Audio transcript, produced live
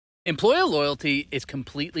Employer loyalty is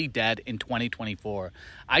completely dead in 2024.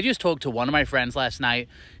 I just talked to one of my friends last night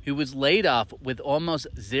who was laid off with almost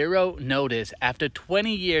zero notice after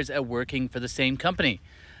 20 years at working for the same company.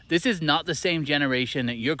 This is not the same generation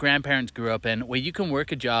that your grandparents grew up in, where you can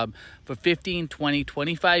work a job for 15, 20,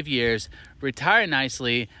 25 years, retire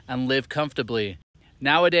nicely, and live comfortably.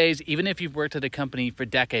 Nowadays, even if you've worked at a company for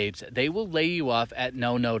decades, they will lay you off at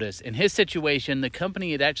no notice. In his situation, the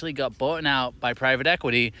company had actually got bought out by private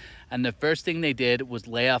equity, and the first thing they did was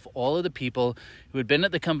lay off all of the people who had been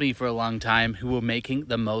at the company for a long time who were making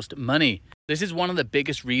the most money. This is one of the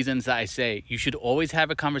biggest reasons that I say you should always have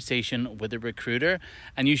a conversation with a recruiter,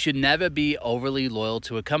 and you should never be overly loyal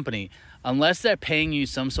to a company unless they're paying you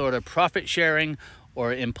some sort of profit sharing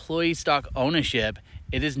or employee stock ownership.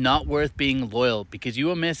 It is not worth being loyal because you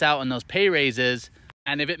will miss out on those pay raises.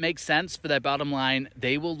 And if it makes sense for their bottom line,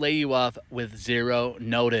 they will lay you off with zero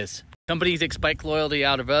notice. Companies expect loyalty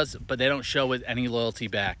out of us, but they don't show it any loyalty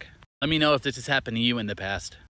back. Let me know if this has happened to you in the past.